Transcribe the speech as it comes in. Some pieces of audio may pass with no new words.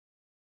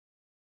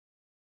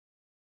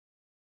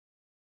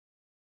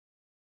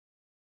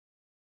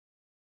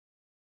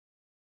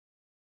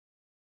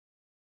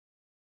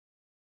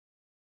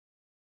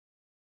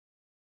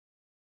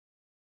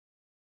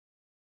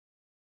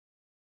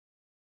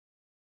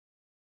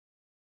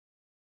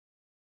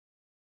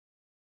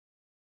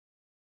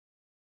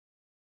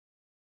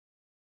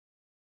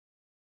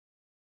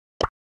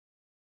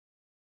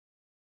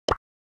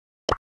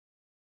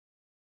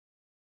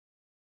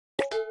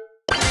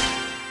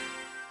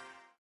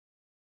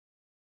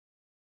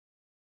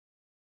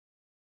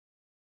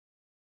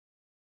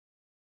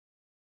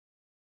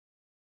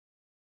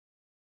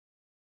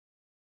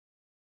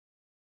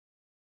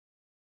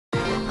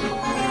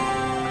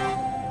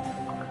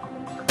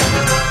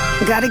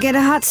Gotta get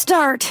a hot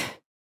start.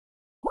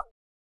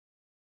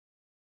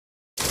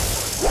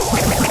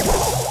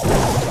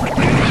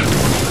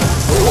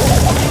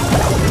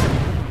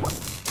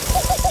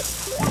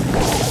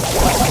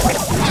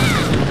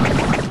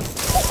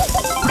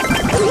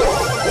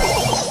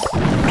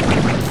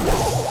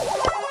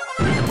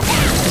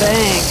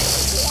 Bang.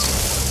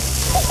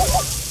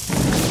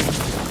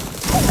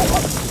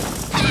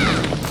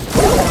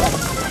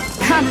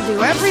 Gotta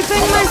do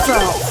everything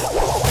myself.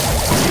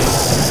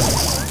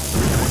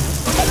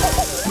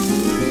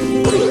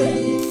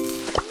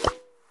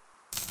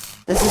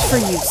 This is for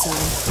you, son.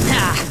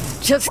 Ah,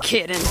 just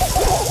kidding.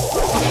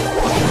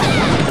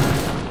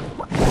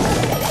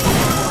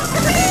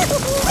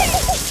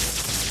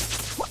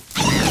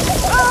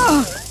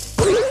 Oh!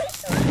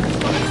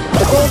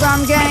 The Gold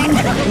Arm Gang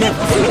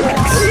never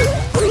forgets.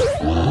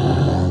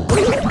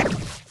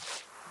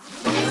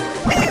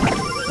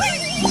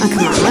 Oh,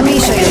 come on, let me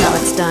show you how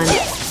it's done.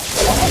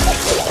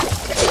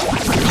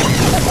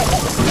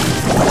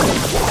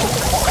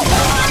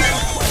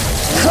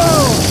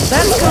 Oh,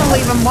 that's gonna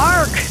leave a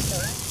mark.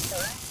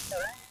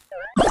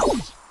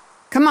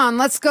 Come on,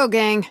 let's go,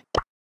 gang.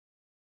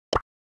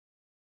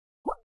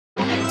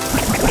 Oh,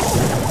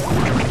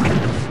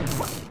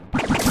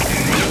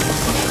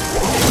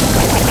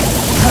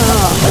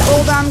 the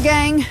Gold Arm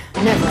Gang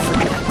never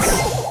forgets.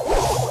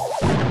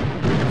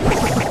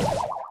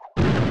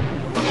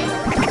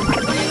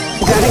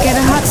 Gotta get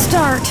a hot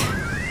start.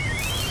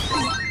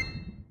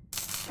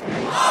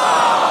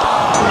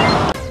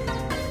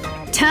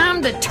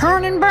 Time to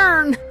turn and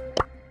burn.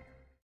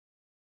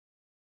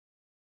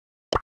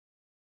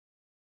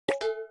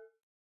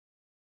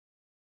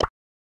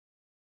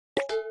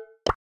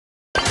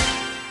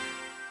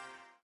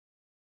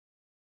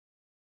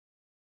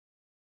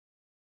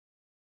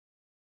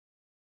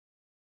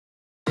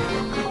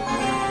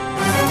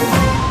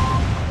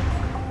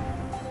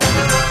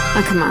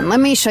 Oh, come on, let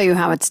me show you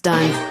how it's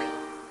done.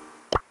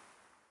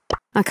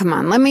 Oh, come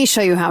on, let me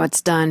show you how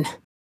it's done.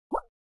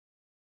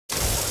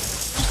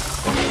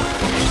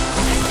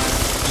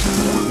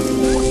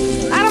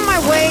 Out of my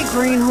way,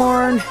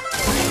 greenhorn.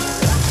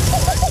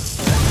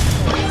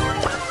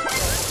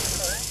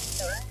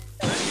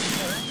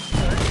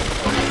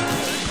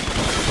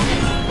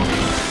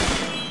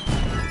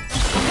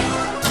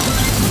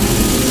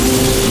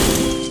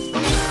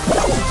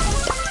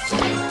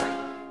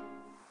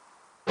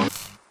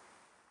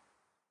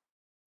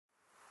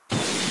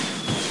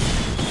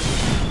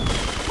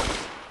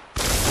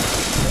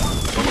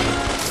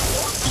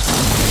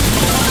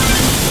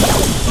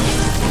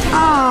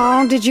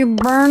 Oh, did you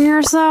burn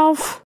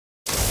yourself?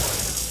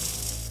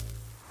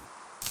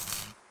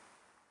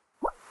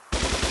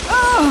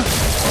 Oh!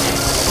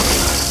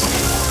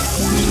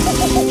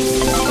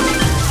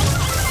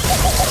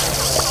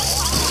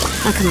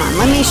 Oh, come on,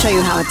 let me show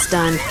you how it's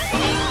done.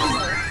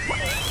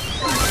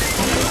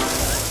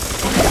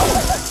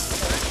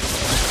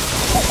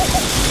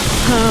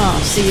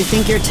 Oh, so you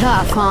think you're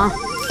tough, huh?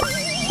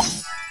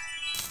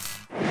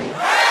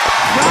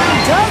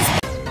 Round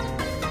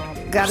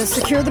does. Gotta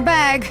secure the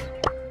bag.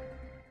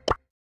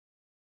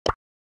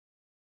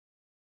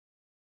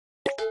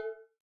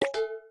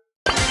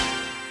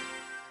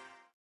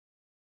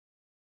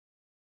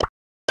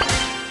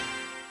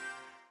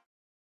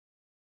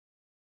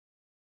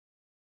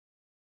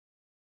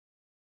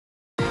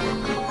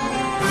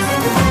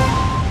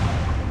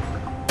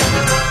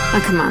 Oh,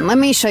 come on, let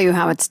me show you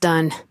how it's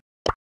done.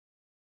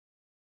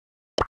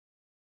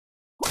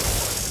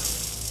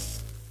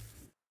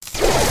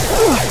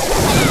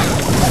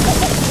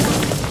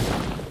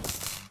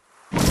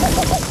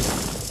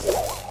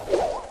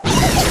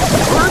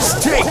 First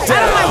takedown!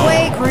 Out of my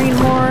way,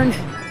 greenhorn.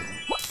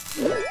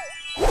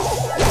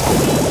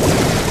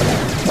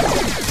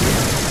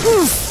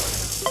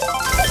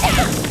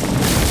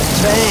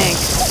 Bang.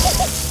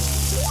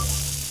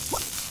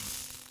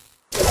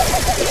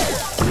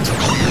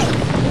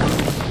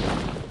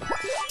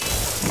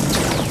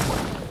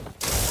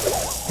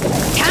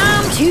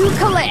 Time to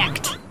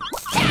collect.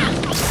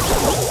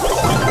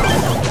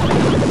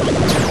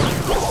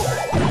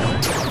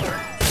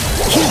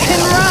 You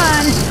can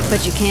run, but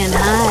you can't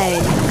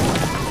hide.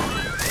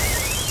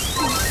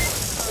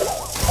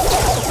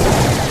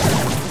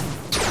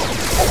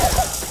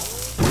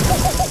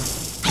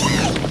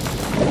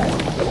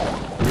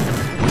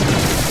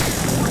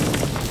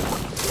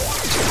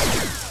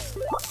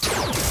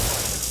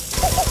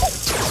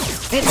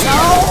 It's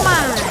all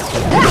mine.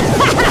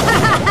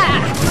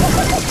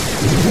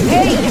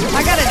 Hey,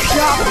 I got a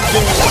job to do.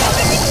 You got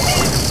me.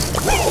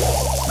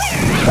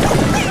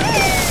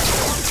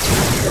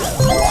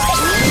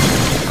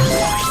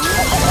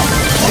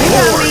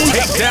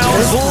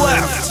 Takedowns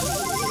left.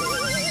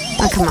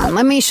 Oh, come on,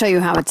 let me show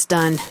you how it's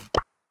done.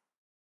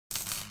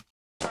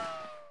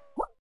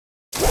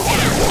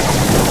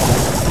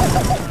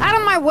 Out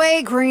of my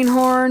way,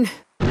 greenhorn.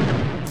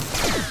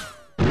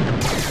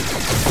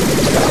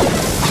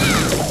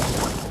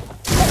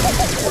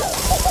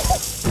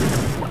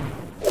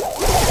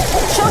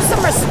 Show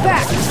some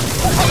respect.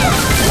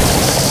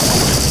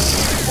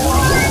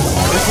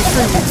 This is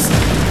for you.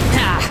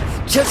 Ah,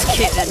 just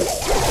kidding.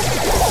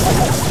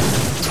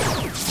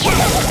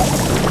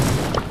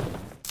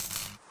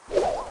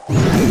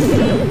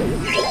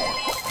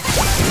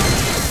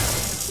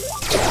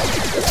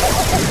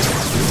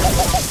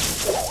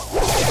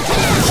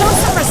 Show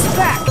some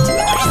respect!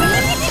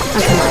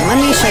 Oh, come on, let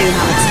me show you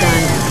how it's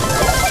done.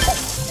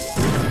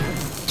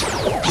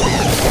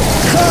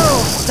 Cool!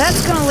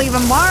 That's gonna leave a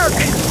mark!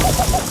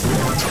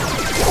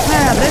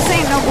 This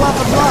ain't no glove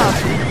of love.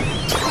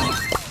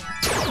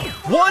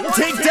 One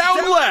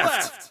takedown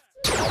left!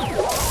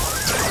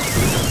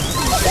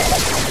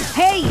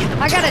 Hey,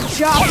 I got a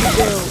job to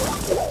do.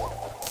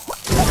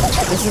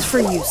 This is for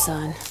you,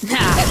 son.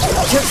 Nah,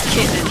 just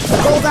kidding. The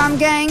Gold Arm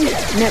Gang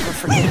never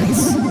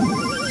forgets.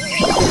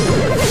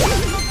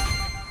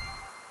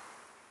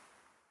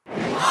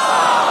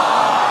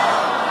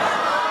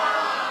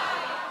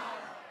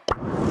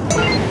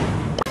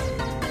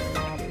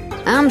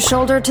 I'm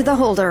shoulder to the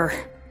holder.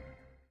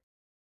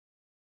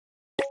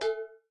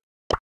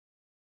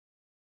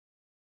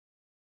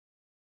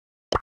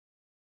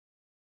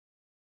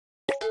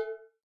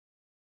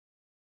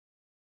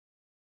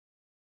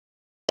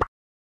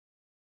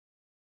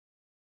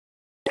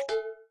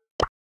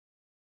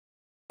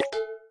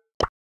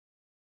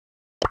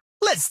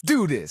 Let's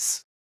do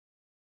this!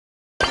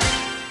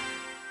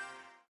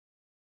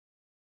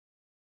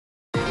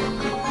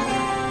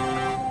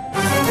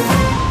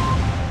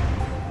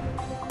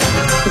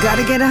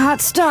 Gotta get a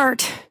hot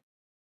start.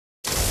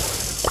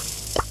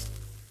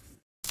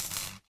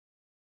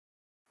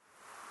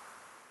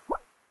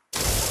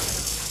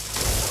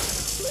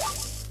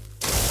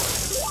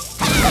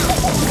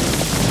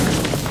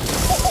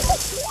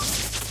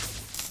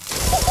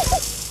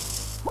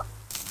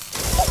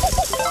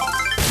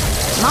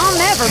 Mom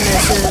never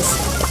misses.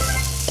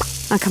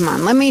 Oh, come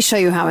on, let me show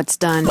you how it's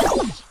done.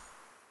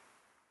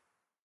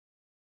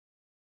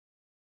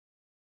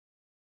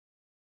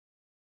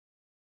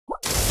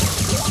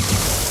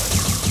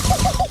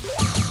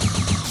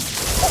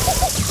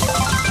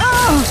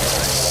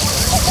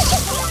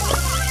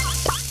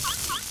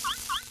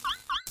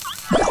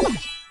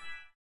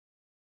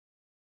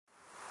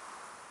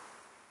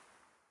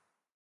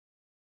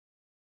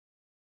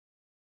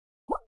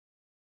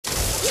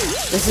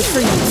 This is for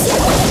you.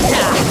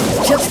 Nah,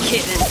 just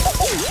kidding.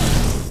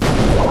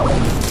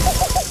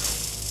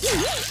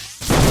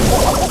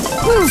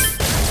 Oof.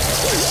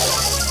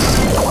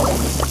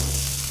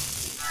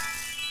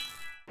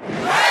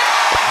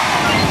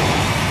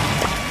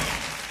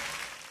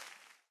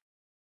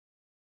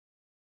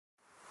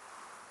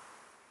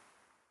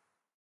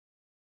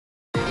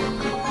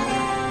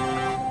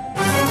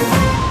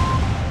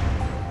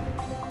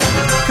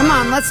 Come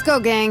on, let's go,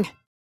 gang.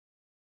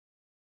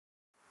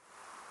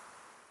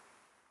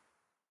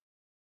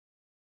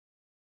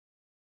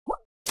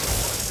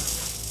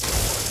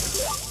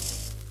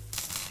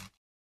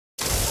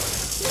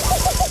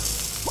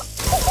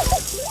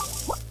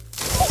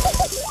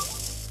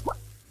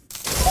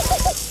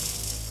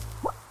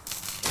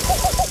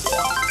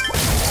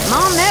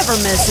 Mom never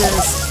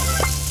misses.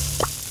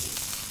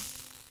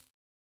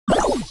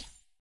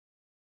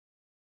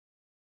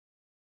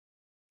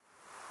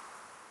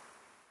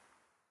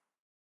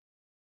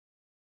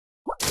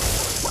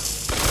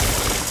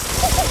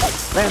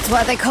 That's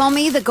why they call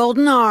me the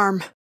Golden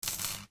Arm.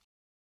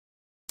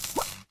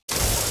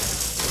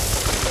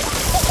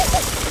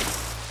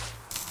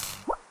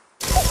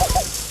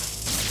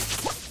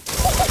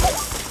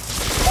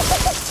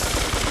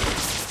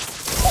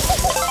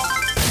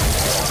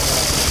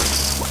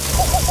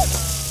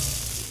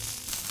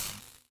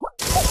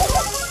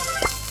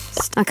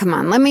 Oh, come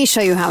on, let me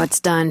show you how it's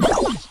done.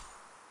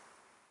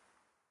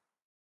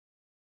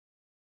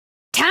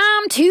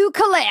 Time to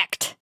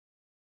collect.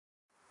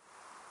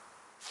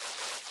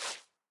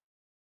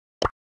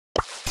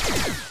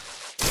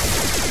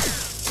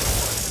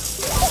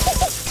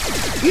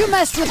 You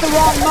messed with the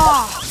wrong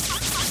maw.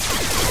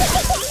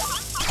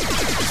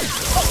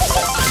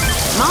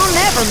 Mom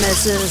never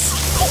misses.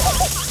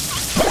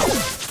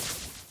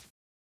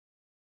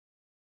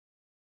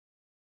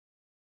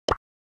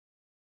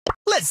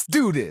 Let's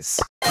do this!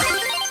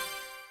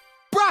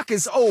 Brock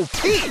is OP!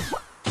 Don't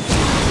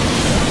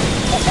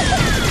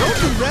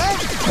do that!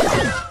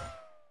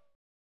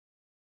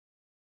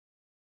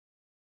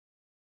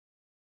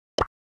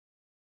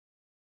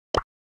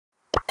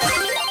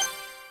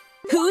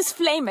 Who's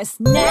famous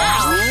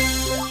now?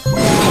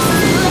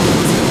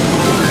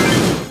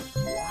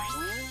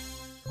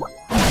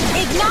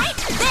 Ignite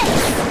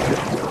this!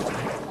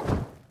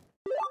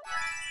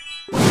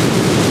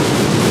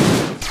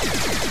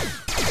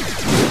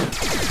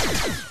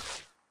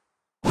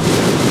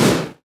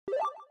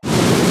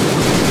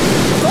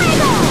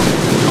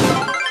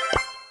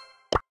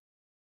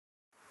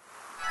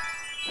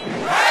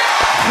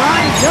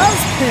 Crime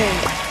does pay!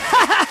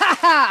 Ha ha ha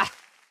ha!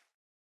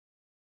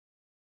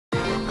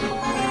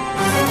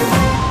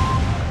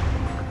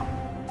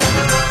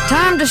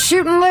 Time to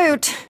shoot and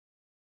loot.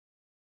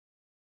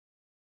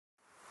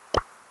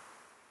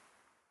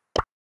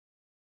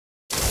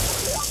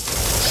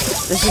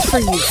 This is for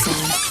you, son.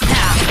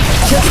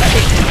 Just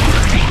kidding.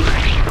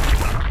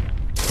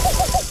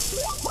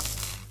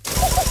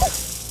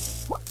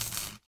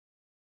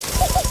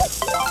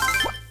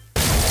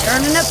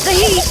 Turning up the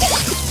heat.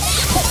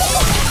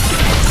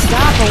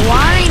 Stop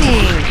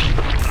whining.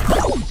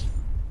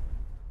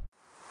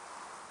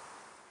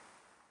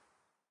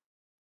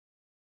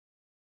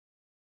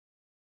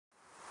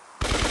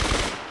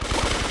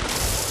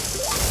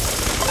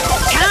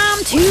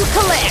 Time to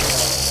collect.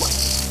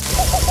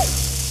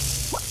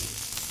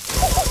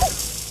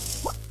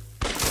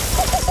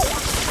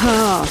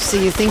 Oh, so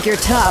you think you're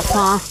tough,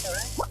 huh?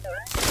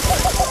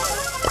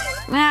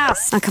 Ah,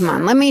 Oh, come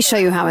on, let me show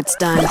you how it's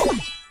done.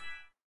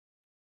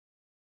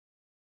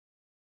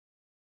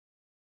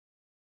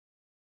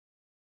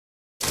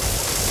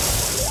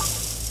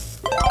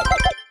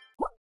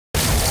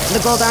 The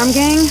Gold Arm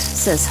Gang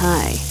says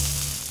hi.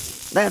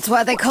 that's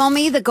why they call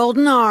me the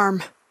Golden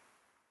Arm.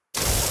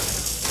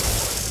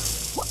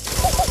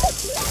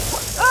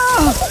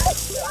 Oh!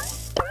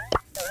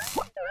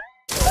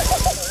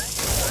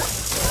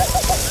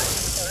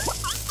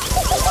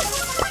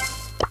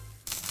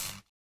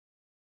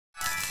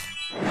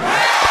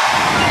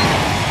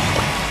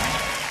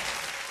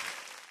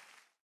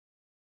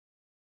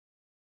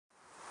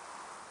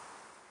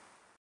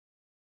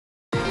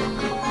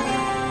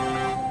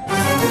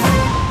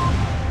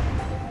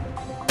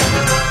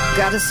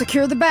 Gotta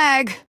secure the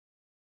bag.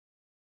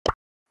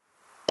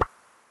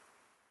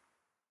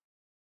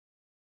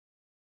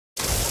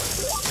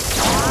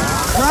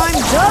 Crime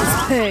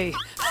does pay!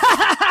 Ha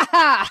ha ha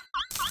ha!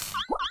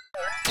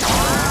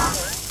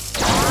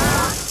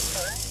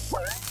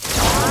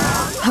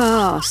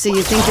 Oh, so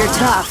you think you're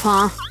tough,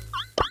 huh?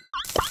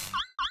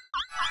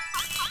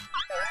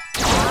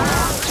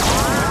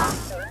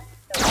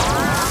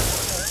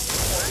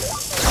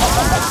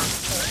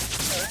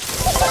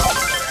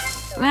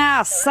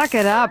 Ah, suck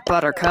it up,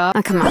 Buttercup.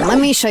 Oh, come on, let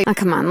me show you. Oh,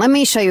 come on, let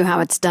me show you how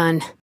it's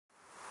done.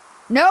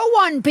 No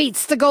one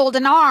beats the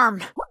Golden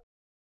Arm!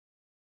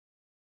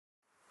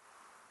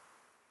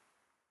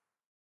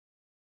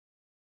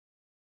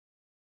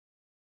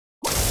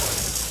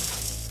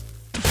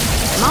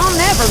 Mom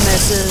never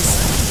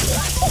misses.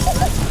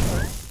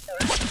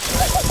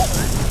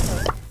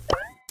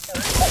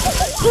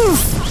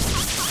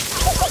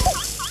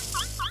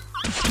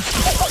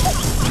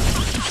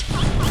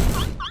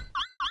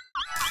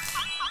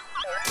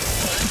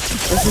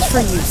 This is for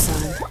you,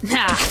 son.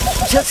 Nah,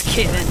 just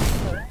kidding.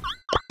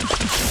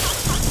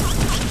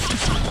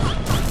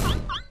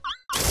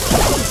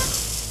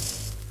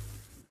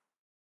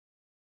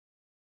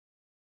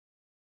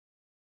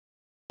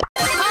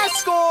 High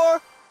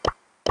score!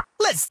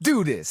 Let's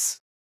do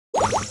this!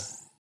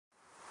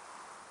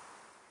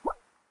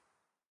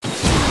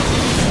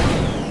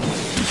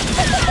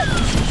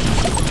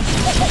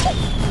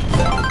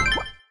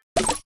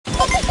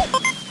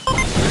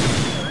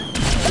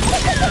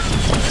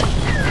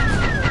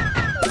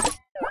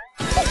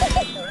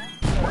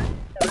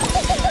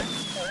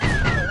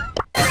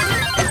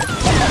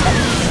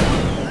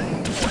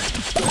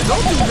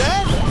 Don't do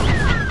that!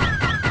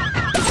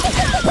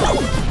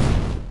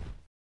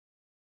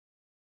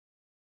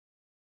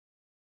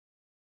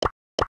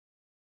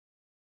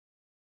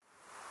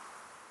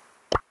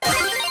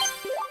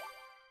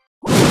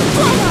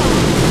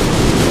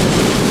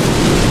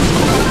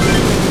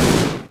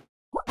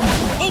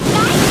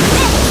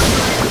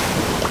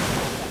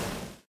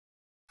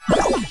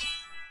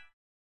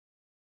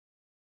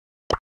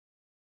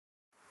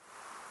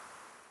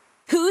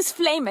 Who's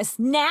famous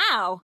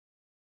now?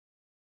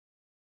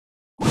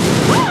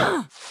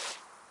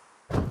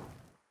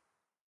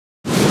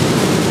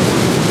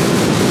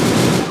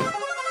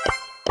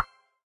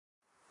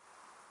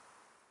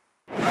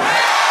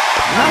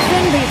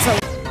 Nothing beats a...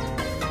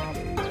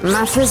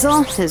 My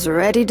fizzle is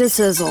ready to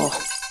sizzle.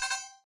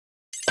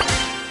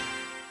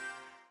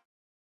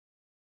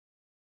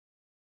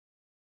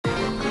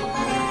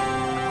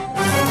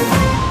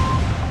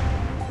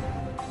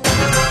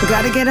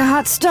 Gotta get a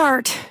hot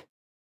start.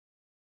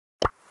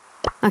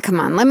 Oh,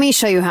 come on, let me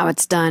show you how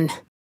it's done.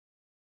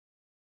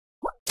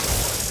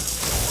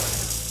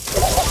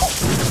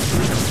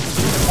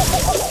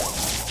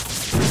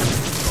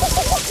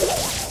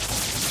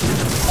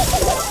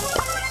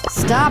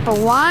 Stop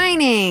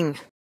whining.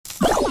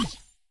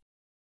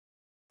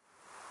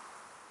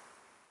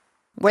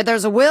 Where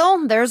there's a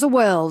will, there's a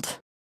weld.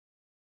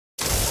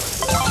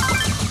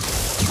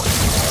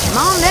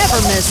 Mom never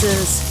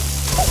misses.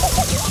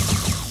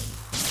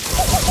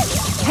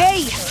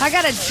 Hey, I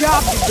got a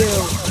job to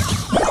do.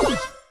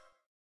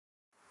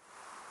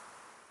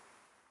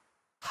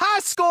 High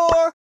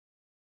score!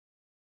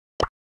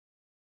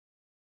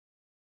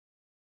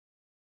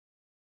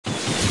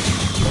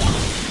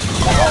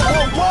 Whoa,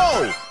 whoa,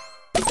 whoa!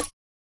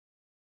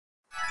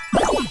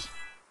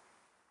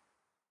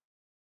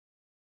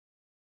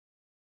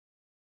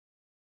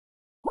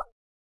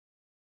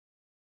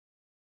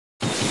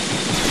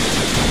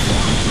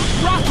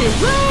 Rock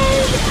and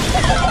roll!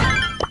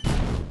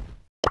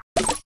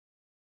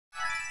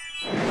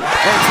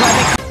 That's why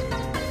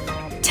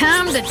they...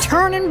 Time to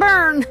turn and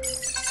burn.